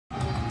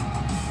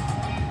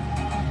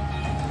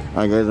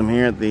Alright guys, I'm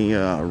here at the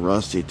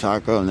Rusty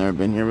Taco. I've never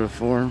been here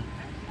before.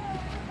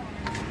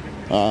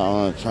 I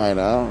want to try it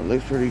out. It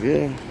looks pretty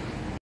good.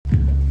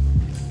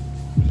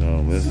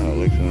 So this is how it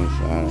looks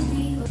inside.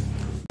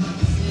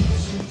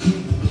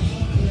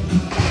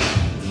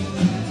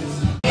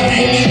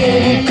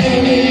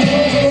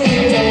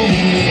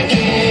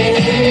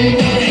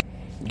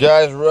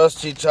 Guys,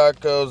 Rusty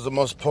Tacos, the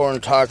most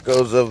important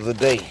tacos of the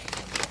day.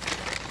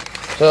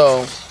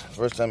 So,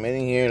 first time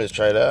eating here, let's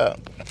try it out.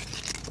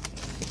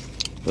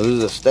 So this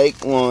is a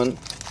steak one.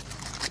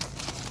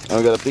 And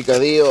we got a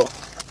picadillo.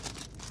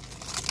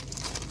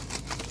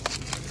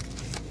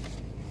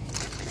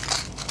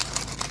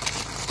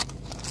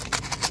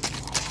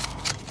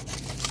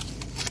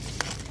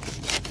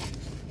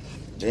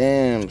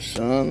 Damn,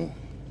 son.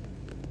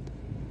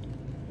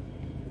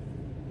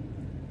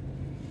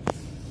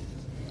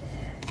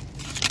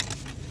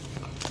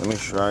 Let me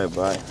try it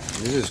by.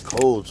 This is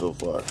cold so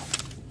far.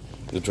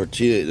 The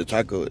tortilla, the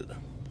taco.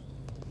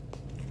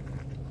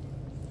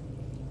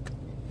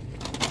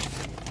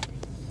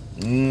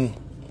 Mmm.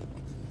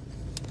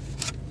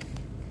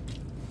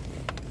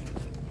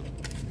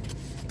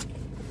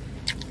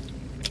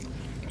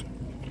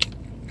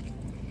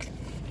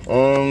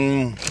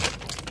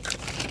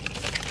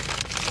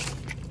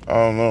 I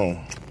don't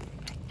know.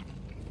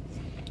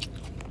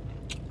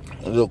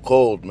 A little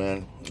cold,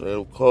 man. A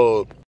little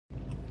cold.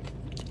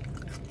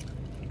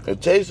 It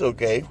tastes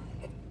okay.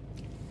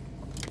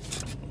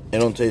 It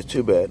don't taste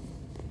too bad.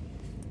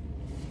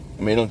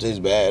 I mean, it don't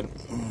taste bad.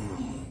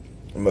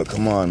 But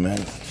come on,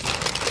 man.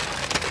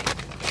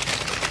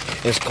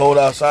 It's cold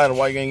outside.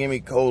 Why you gonna give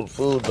me cold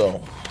food,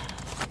 though?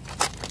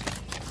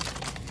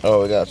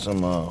 Oh, we got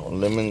some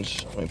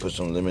lemons. Let me put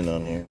some lemon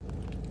on here.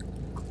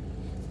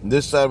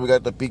 This side, we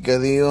got the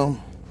picadillo.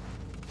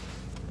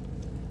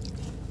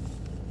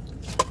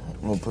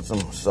 We'll put some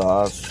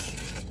sauce.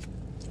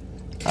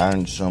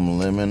 And some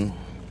lemon.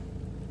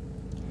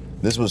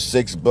 This was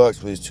 $6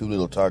 for these 2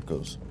 little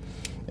tacos.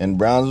 In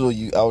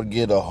Brownsville, I would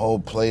get a whole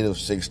plate of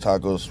 6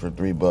 tacos for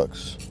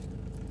 $3.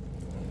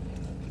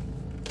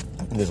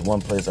 There's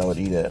one place I would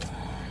eat at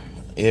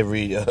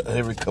every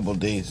couple of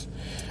days.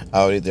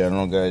 I would eat there. I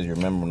don't know, guys, you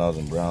remember when I was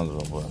in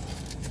Brownsville, but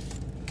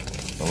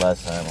the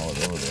last time I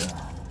was over there.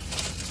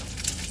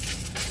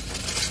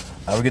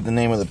 I forget the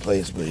name of the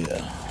place, but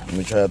yeah. Let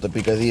me try out the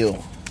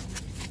picadillo.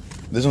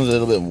 This one's a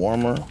little bit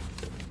warmer.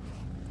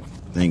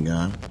 Thank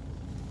God.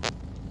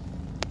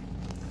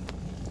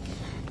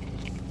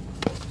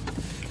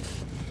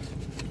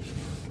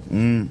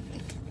 Mmm.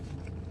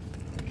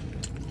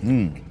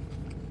 Mmm.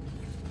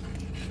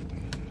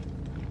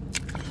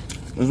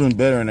 This one's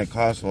better and it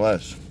costs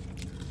less.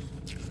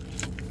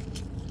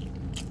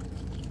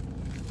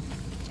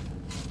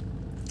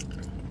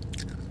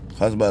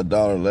 Costs about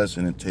 $1 less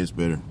and it tastes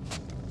better.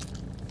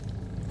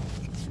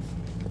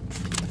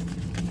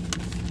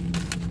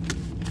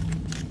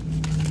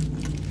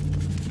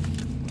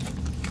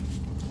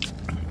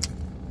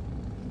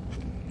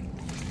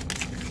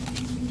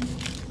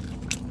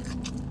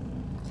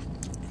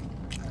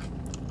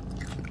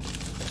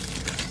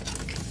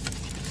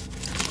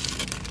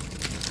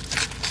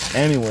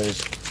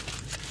 Anyways,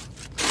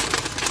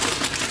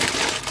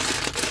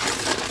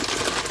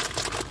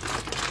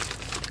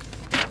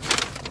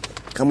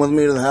 come with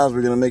me to the house.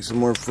 We're gonna make some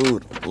more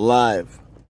food live.